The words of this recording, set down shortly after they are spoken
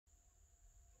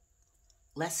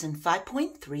Lesson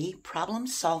 5.3, Problem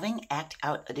Solving Act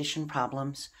Out Addition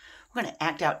Problems. We're going to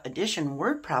act out addition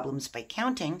word problems by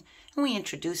counting, and we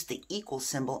introduce the equal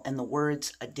symbol in the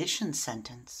word's addition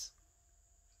sentence.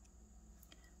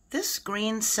 This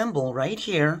green symbol right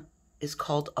here is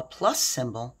called a plus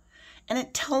symbol, and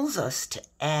it tells us to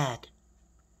add.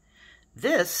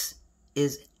 This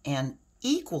is an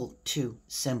equal to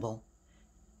symbol.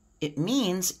 It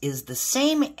means is the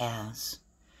same as.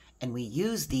 And we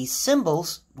use these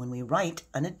symbols when we write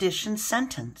an addition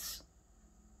sentence.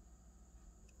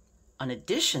 An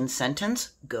addition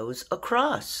sentence goes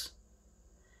across.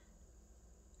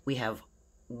 We have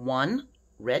one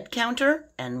red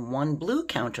counter and one blue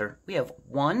counter. We have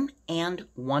one and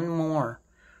one more.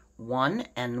 1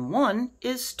 and 1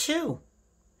 is 2.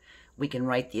 We can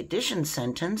write the addition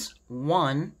sentence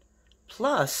 1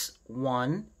 plus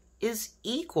 1 is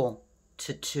equal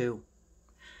to 2.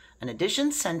 An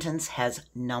addition sentence has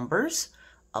numbers,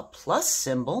 a plus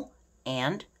symbol,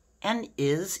 and an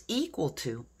is equal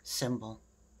to symbol.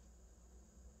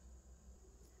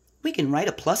 We can write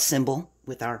a plus symbol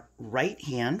with our right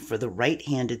hand for the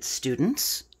right-handed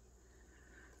students.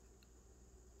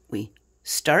 We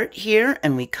start here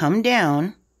and we come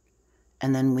down,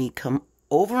 and then we come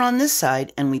over on this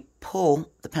side and we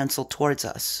pull the pencil towards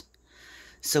us.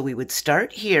 So we would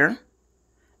start here,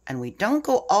 and we don't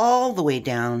go all the way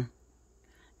down,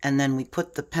 and then we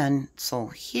put the pencil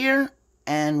here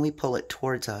and we pull it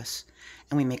towards us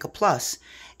and we make a plus.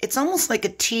 It's almost like a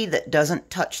T that doesn't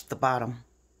touch the bottom.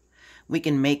 We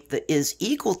can make the is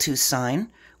equal to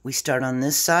sign. We start on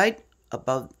this side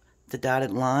above the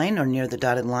dotted line or near the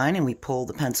dotted line, and we pull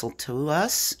the pencil to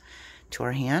us, to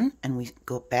our hand, and we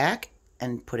go back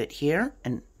and put it here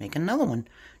and make another one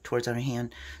towards our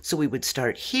hand. So we would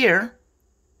start here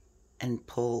and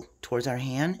pull towards our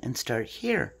hand and start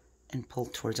here and pull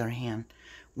towards our hand.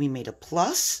 We made a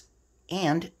plus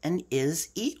and an is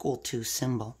equal to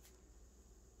symbol.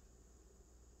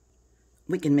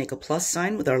 We can make a plus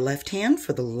sign with our left hand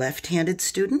for the left-handed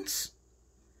students.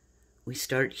 We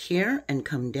start here and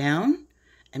come down,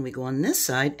 and we go on this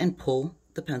side and pull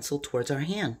the pencil towards our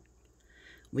hand.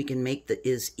 We can make the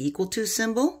is equal to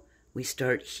symbol. We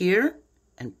start here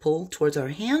and pull towards our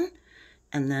hand,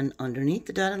 and then underneath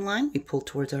the dotted line, we pull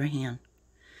towards our hand.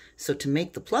 So to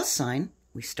make the plus sign,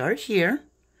 we start here,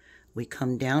 we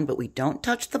come down, but we don't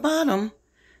touch the bottom,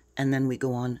 and then we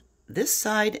go on this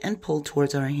side and pull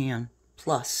towards our hand,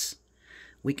 plus.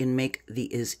 We can make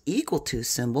the is equal to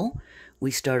symbol.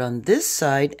 We start on this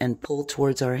side and pull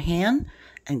towards our hand,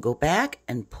 and go back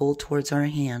and pull towards our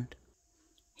hand.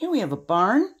 Here we have a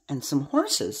barn and some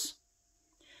horses.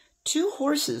 2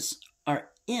 horses are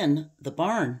in the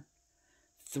barn.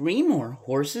 3 more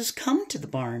horses come to the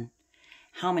barn.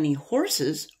 How many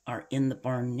horses are in the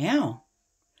barn now?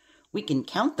 We can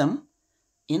count them.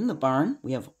 In the barn,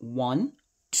 we have 1,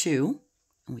 2,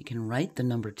 and we can write the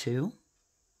number 2.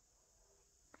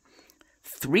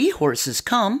 3 horses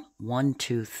come. 1,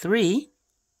 2, 3.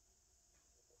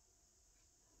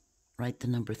 Write the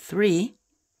number 3.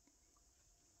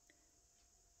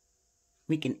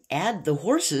 We can add the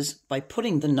horses by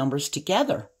putting the numbers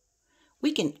together.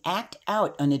 We can act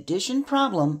out an addition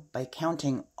problem by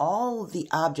counting all of the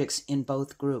objects in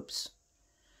both groups.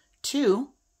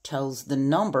 2 tells the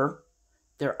number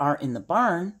there are in the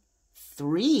barn.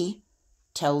 3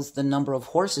 tells the number of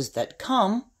horses that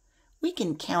come. We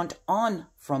can count on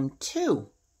from 2.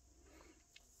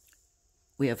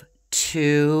 We have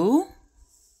 2,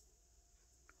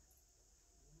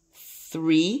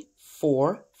 3,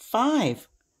 4, 5.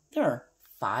 There are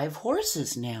 5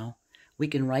 horses now. We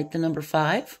can write the number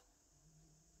 5.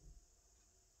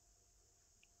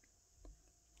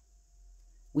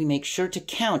 We make sure to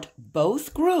count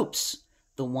both groups,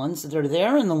 the ones that are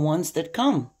there and the ones that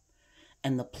come.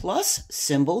 And the plus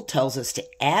symbol tells us to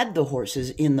add the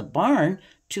horses in the barn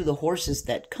to the horses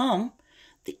that come.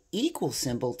 The equal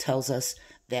symbol tells us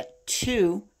that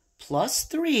 2 plus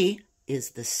 3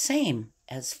 is the same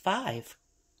as 5.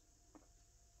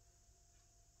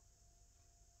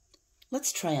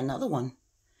 Let's try another one.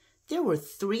 There were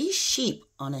 3 sheep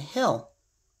on a hill.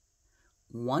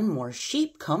 1 more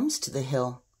sheep comes to the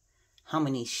hill. How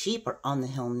many sheep are on the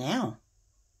hill now?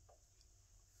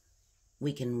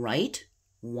 We can write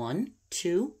 1,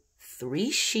 2,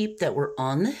 3 sheep that were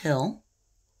on the hill.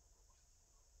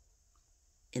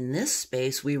 In this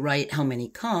space, we write how many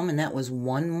come, and that was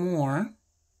 1 more.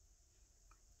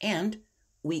 And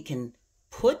we can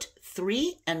put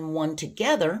 3 and 1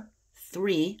 together.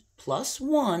 3 plus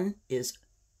 1 is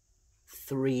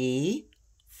 3,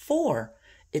 4.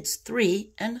 It's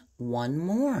 3 and 1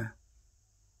 more.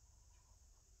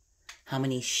 How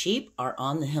many sheep are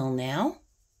on the hill now?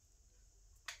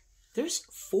 There's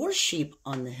 4 sheep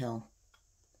on the hill.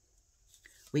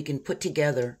 We can put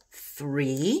together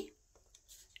 3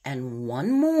 and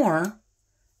 1 more,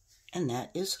 and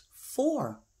that is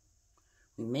 4.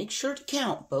 We make sure to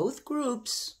count both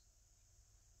groups.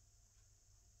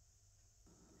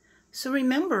 So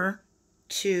remember,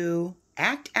 to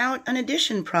act out an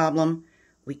addition problem,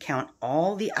 we count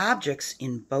all the objects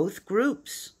in both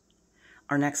groups.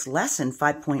 Our next lesson,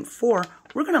 5.4,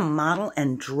 we're going to model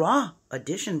and draw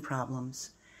addition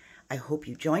problems. I hope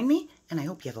you join me, and I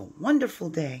hope you have a wonderful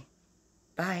day.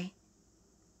 Bye.